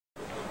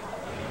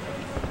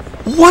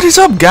What is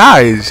up,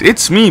 guys?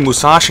 It's me,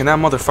 Musashi, and that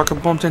motherfucker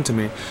bumped into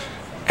me.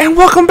 And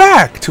welcome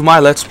back to my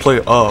Let's Play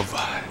of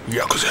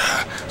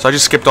Yakuza. So I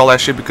just skipped all that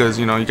shit because,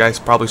 you know, you guys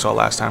probably saw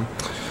last time.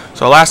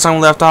 So last time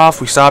we left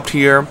off, we stopped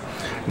here.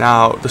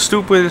 Now, the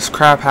stupidest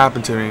crap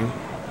happened to me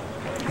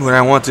when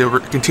I wanted to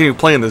continue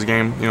playing this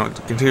game, you know,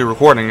 to continue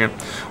recording it,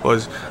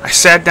 was I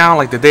sat down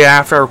like the day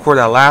after I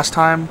recorded that last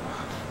time,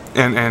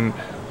 and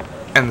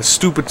the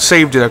stupid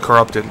save data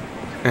corrupted.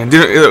 And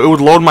it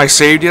would load my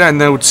save data, and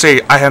then it would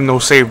say, I have no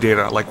save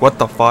data. Like, what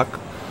the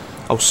fuck?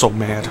 I was so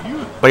mad.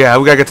 But yeah,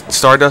 we gotta get to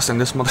Stardust, and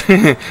this mother...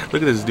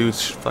 Look at this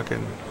dude's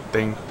fucking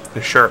thing.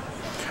 His shirt.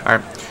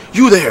 Alright.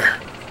 You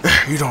there!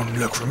 You don't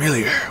look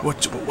familiar.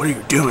 What are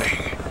you doing?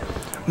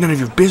 None of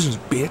your business,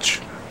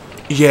 bitch.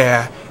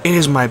 Yeah, it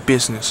is my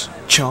business,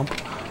 chump.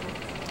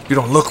 You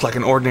don't look like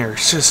an ordinary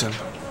citizen.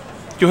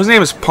 Yo, his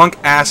name is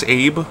Punk-Ass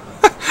Abe.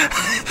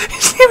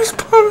 His name is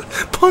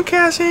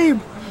Punk-Ass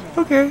Abe.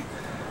 Okay.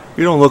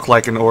 You don't look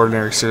like an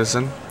ordinary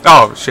citizen.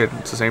 Oh shit,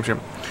 it's the same shit.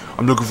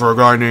 I'm looking for a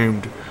guy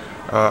named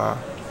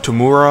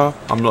Tamura.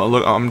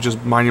 I'm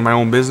just minding my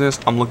own business.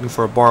 I'm looking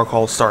for a bar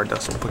called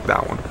Stardust. I'll pick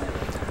that one.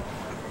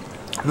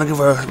 I'm looking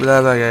for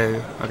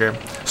okay.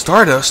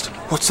 Stardust?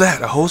 What's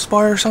that? A host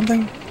bar or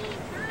something?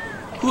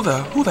 Who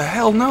the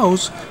hell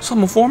knows?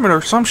 Some informant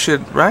or some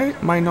shit,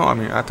 right? Might know. I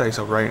mean, I thought you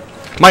said right.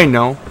 Might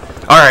know.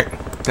 Alright,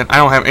 then I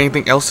don't have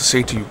anything else to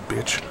say to you,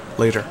 bitch.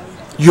 Later.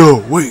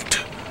 Yo,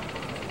 wait.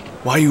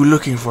 Why are you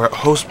looking for a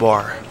host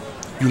bar?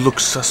 You look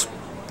suspect?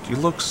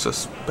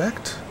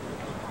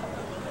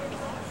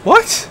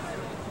 What?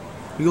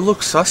 You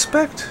look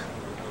suspect?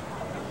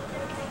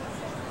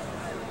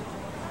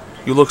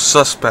 You look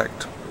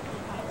suspect.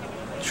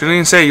 Shouldn't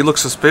even say you look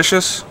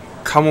suspicious?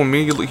 Come with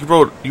me. He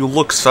wrote you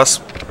look sus.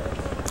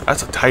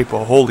 That's a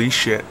typo. Holy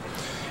shit.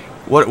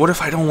 What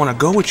if I don't want to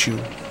go with you?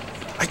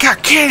 I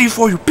got candy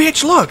for you,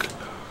 bitch. Look.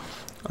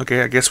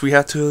 Okay, I guess we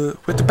have to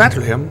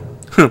battle him.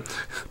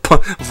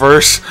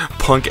 Verse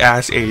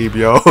Punk-Ass Abe,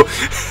 yo.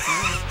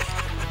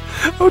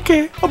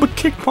 Okay, I'm gonna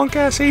kick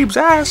Punk-Ass Abe's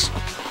ass.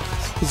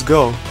 Let's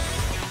go.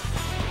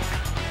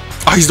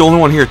 Oh, he's the only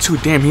one here too.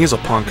 Damn, he is a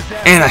punk.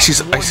 And I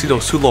see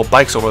those two little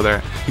bikes over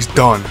there. He's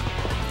done.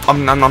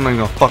 I'm not even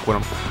gonna fuck with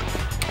him.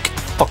 Get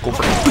the fuck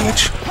over here,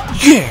 bitch.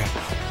 Yeah.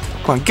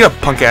 Come on, get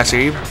up, Punk-Ass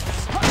Abe.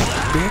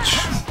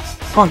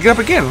 Bitch. Come on, get up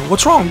again.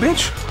 What's wrong,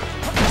 bitch?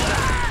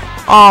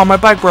 Oh, my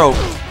bike broke.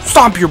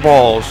 Stomp your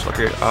balls.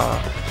 Okay, is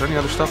there any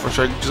other stuff? Or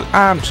should I just...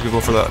 I'm just gonna go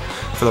for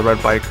the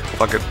red bike.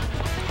 Fuck it.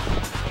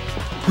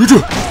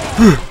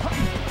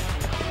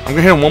 I'm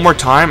gonna hit him one more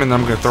time, and then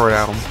I'm gonna throw it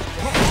at him.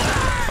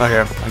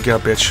 Okay, I get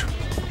up, bitch.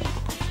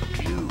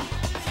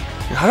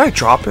 How did I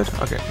drop it?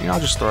 Okay, yeah,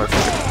 I'll just throw it.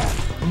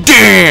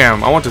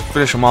 Damn! I want to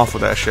finish him off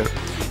with that shit.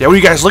 Yeah, what are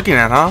you guys looking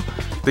at, huh?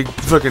 They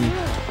fucking...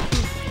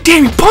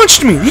 Damn, he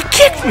punched me! He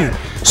kicked me!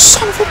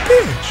 Son of a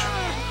bitch!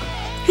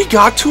 He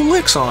got 2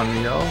 licks on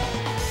me, yo.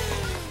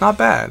 Not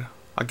bad.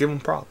 I'll give him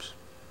props.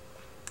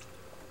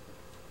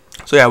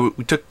 So yeah,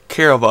 we took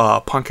care of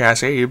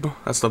Punk-Ass Abe.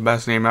 That's the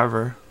best name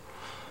ever.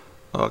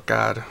 Oh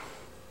god.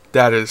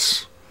 That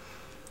is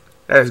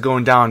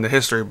going down in the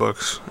history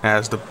books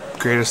as the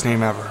greatest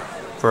name ever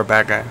for a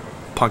bad guy.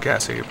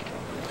 Punk-Ass Abe.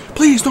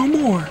 Please, no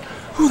more!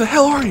 Who the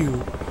hell are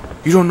you?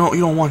 You don't know,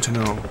 you don't want to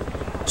know.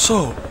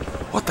 So,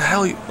 what the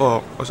hell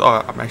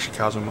I'm actually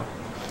Kazuma.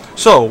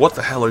 So, what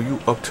the hell are you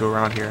up to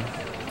around here?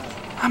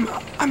 I'm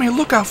a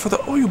lookout for the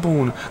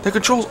Oyubun that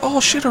controls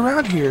all shit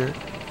around here.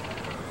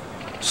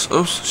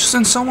 So,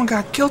 since someone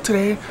got killed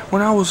today,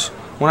 when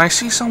I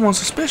see someone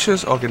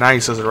suspicious, okay, now he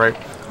says it right,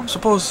 I'm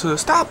supposed to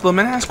stop them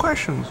and ask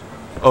questions.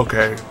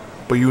 Okay,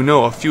 but you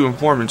know a few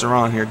informants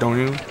around here, don't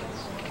you?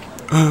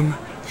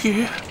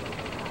 Yeah.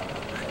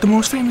 The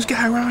most famous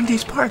guy around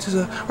these parts is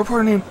a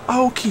reporter named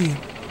Aoki.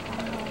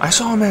 I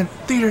saw him at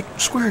Theater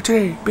Square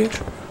today,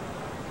 bitch.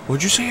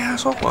 What'd you say,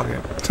 asshole? Okay.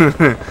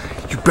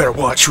 You better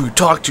watch who you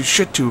talk to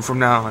shit to from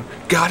now on.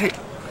 Got it?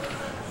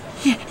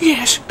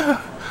 Yes.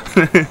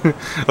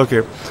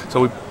 Okay,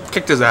 so we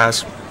kicked his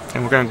ass,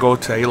 and we're gonna go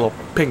to a little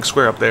pink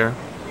square up there.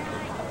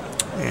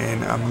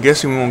 And I'm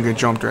guessing we won't get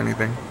jumped or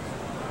anything.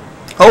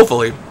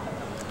 Hopefully.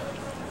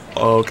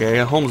 Okay,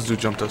 a homeless dude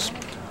jumped us.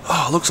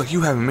 Oh, looks like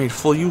you haven't made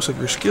full use of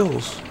your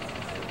skills.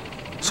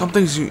 Some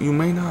things you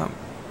may not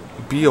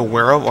be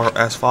aware of are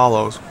as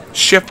follows.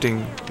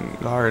 Shifting.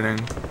 Guarding.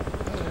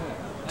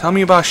 Tell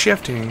me about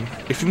shifting.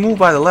 If you move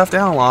by the left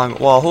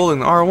analog while holding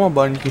the R1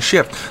 button, you can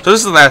shift. So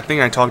this is that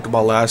thing I talked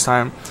about last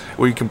time,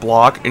 where you can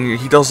block, and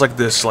he does like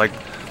this like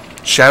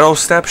shadow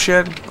step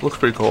shit. It looks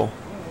pretty cool.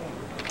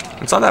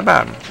 It's not that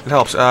bad. It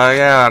helps.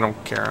 Yeah, I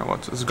don't care.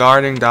 What's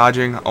guarding,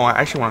 dodging? Oh, I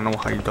actually want to know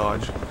how you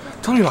dodge.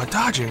 Tell me about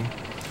dodging.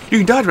 You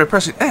can dodge by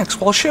pressing X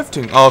while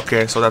shifting.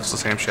 Okay, so that's the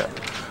same shit.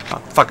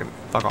 Fuck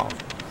off.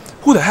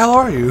 Who the hell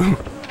are you?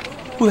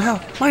 Who the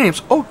hell? My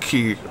name's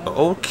Oki.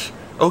 Oki.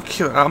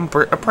 I'm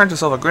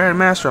apprentice of a Grand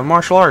Master of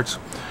Martial Arts.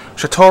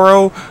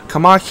 Satoru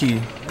Komoki.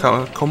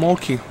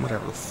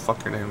 Whatever the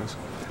fuck your name is.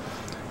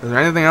 Is there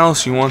anything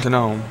else you want to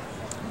know?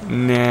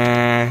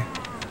 Nah.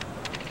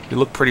 You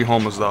look pretty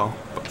homeless though,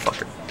 but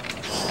fuck it.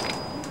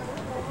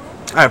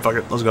 Alright, fuck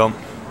it. Let's go.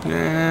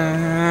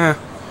 Yeah.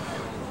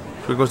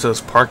 We go to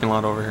this parking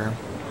lot over here.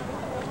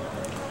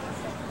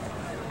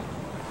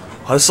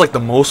 Oh, this is like the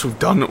most we've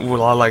done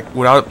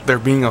without there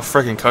being a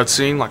freaking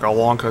cutscene, like a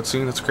long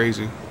cutscene. That's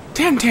crazy.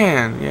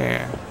 Tan,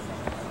 yeah.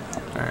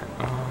 Alright,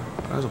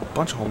 there's a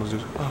bunch of homeless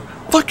dudes.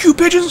 Fuck you,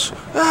 pigeons!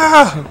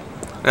 Ah!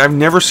 I've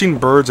never seen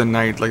birds at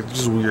night. Like, this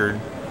is weird.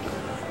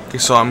 Okay,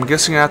 so I'm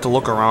guessing I have to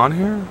look around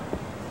here.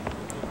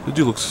 They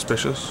do look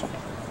suspicious.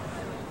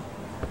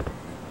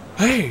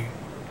 Hey,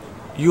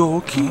 you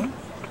okay?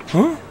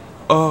 Huh?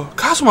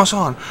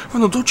 Kazuma-san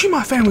from the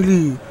Dojima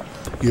family.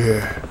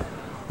 Yeah,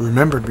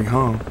 remembered me,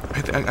 huh?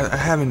 I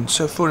haven't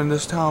set foot in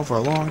this town for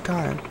a long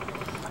time.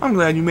 I'm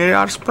glad you made it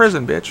out of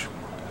prison, bitch.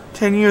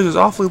 10 years is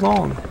awfully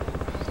long.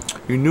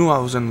 You knew I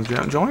was in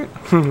the joint?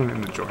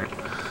 In the joint.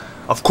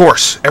 Of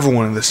course,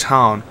 everyone in this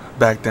town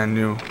back then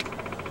knew.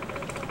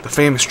 The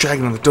famous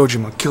dragon of the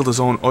Dojima killed his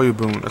own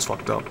Oyabun. That's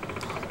fucked up.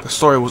 The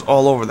story was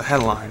all over the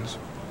headlines.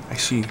 I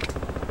see.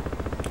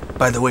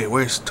 By the way,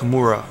 where's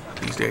Tamura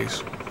these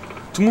days?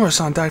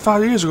 Tamura-san died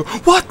 5 years ago.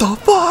 What the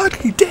fuck?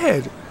 He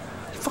dead.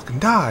 He fucking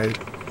died.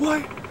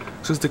 What?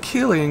 Since the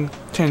killing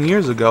 10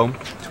 years ago,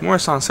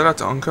 Tamura-san set out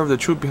to uncover the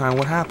truth behind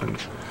what happened.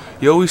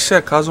 He always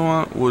said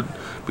Kazuma would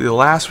be the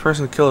last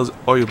person to kill his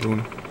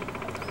Oyabun.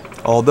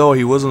 Although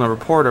he wasn't a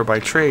reporter by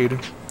trade,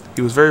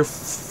 he was very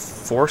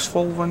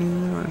forceful when he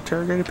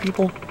interrogated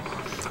people.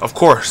 Of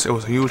course, it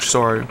was a huge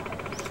story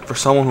for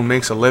someone who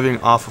makes a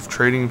living off of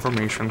trading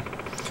information.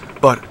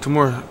 But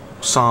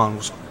Tamura-san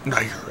was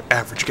not your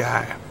average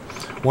guy.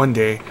 One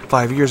day,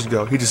 5 years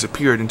ago, he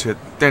disappeared into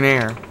thin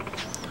air.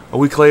 A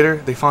week later,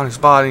 they found his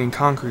body in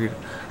concrete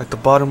at the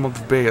bottom of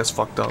the bay. That's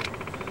fucked up.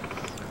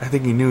 I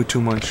think he knew too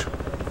much.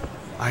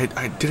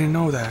 I didn't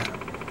know that.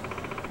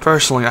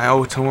 Personally, I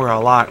owe Tamura a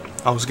lot.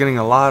 I was getting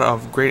a lot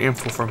of great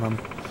info from him.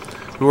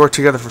 We worked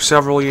together for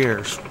several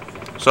years.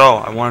 So,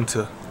 I wanted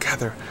to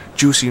gather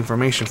juicy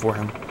information for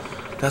him.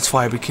 That's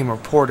why I became a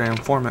reporter and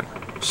informant.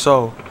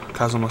 So,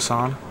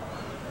 Kazuma-san,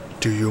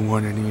 do you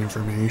want any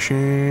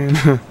information?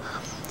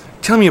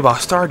 Tell me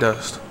about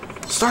Stardust.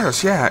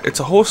 Stardust, yeah, it's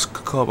a host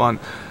club on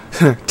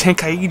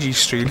Tenkaichi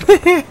Street.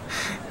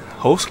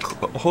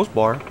 Host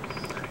bar?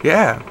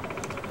 Yeah.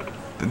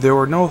 There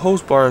were no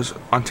host bars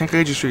on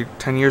Tenkaichi Street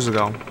 10 years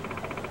ago.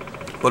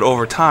 But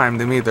over time,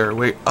 they made their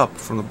way up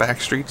from the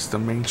back streets to the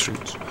main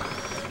streets.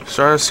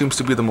 Stardust seems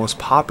to be the most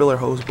popular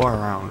host bar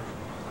around.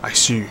 I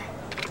see.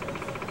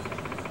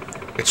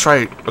 It's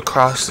right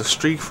across the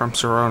street from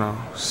Serona.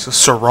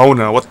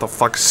 Serona? What the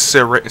fuck?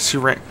 Sirena.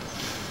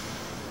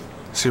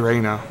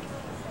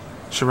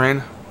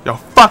 Yo,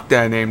 fuck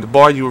that name. The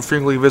bar you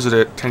frequently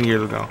visited 10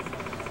 years ago.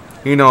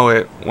 You know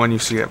it when you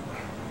see it.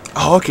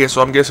 Oh, okay,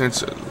 so I'm guessing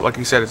it's, like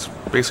you said, it's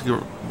basically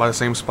by the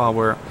same spot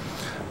where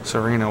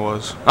Serena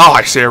was. Oh,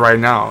 I see it right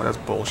now. That's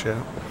bullshit.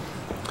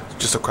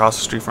 Just across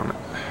the street from it.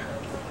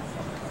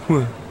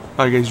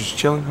 Oh, you guys just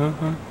chilling? Huh?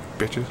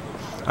 Bitches.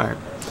 Alright.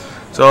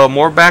 So,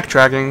 more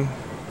backtracking.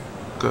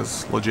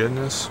 Because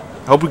legitness.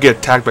 I hope we get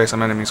attacked by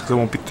some enemies because I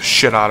won't beat the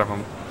shit out of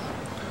them.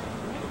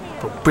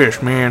 But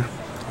bitch, man.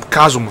 I'm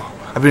Kazuma.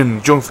 I've been in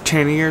the joint for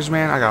 10 years,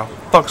 man. I gotta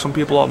fuck some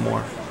people up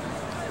more.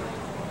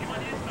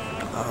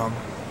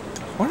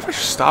 I wonder if I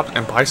should stop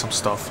and buy some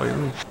stuff. Like, let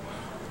me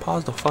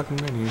pause the fucking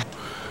menu.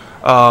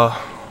 I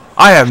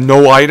have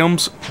no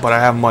items, but I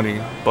have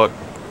money. But,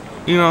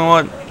 you know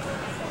what?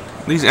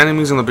 These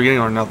enemies in the beginning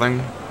are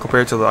nothing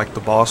compared to like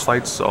the boss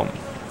fights, so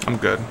I'm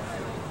good.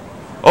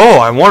 Oh,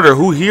 I wonder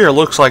who here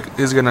looks like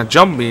is gonna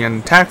jump me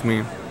and attack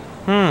me.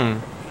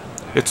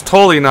 It's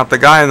totally not the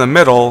guy in the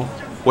middle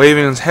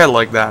waving his head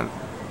like that.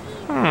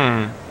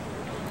 Yeah,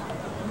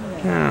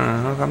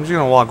 I'm just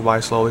gonna walk by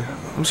slowly.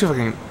 Let me see if I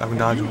can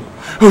dodge him.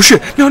 Oh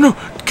shit! No!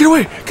 Get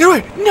away!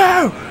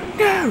 No!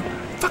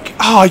 Fuck you!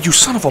 Oh, you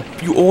son of a,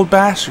 you old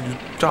bastard! You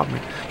dropped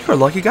me. You're a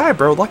lucky guy,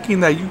 bro. Lucky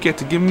in that you get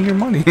to give me your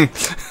money.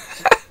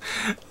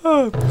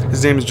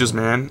 His name is just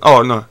Man.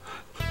 Oh no,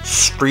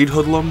 Street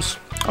Hoodlums.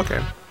 Okay,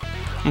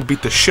 I'm gonna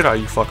beat the shit out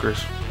of you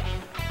fuckers.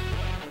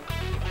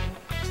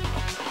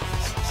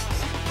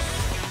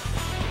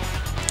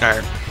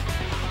 Alright.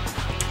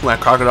 Like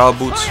crocodile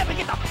boots.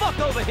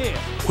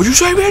 What'd you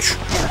say, bitch?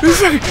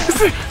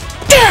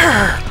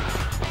 There!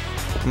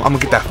 I'm gonna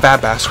get that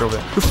fat bastard over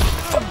there.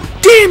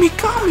 Damn, he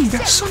got me!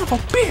 That son of a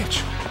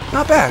bitch!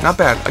 Not bad.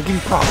 I give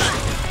you props.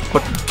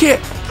 But get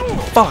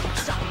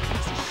fucked.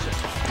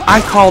 I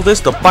call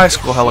this the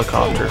bicycle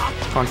helicopter.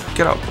 Come on,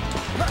 get up.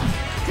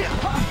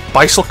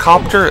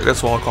 Bicycopter?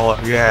 That's what I'll call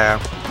it. Yeah.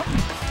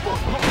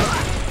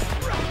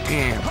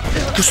 Damn.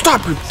 Just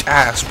stop your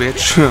ass,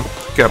 bitch.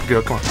 Get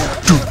up, come on.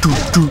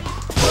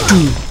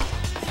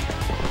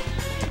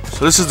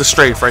 So this is the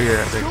strafe right here,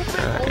 I think.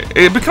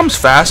 It becomes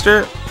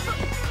faster.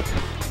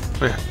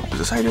 Wait, is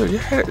this how you do it?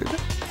 Yeah.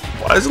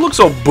 Why does it look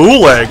so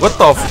bootleg? What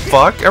the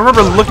fuck? I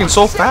remember looking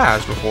so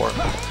fast before.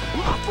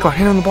 Come on,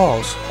 hit on the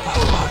balls.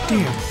 Oh,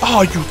 damn.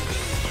 Oh, you.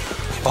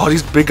 Oh,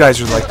 these big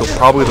guys are like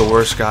probably the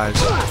worst guys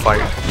to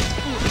fight.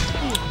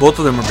 Both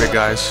of them are big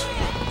guys.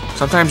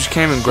 Sometimes you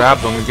can't even grab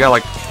them. You gotta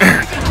like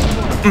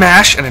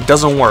mash and it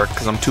doesn't work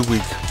because I'm too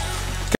weak.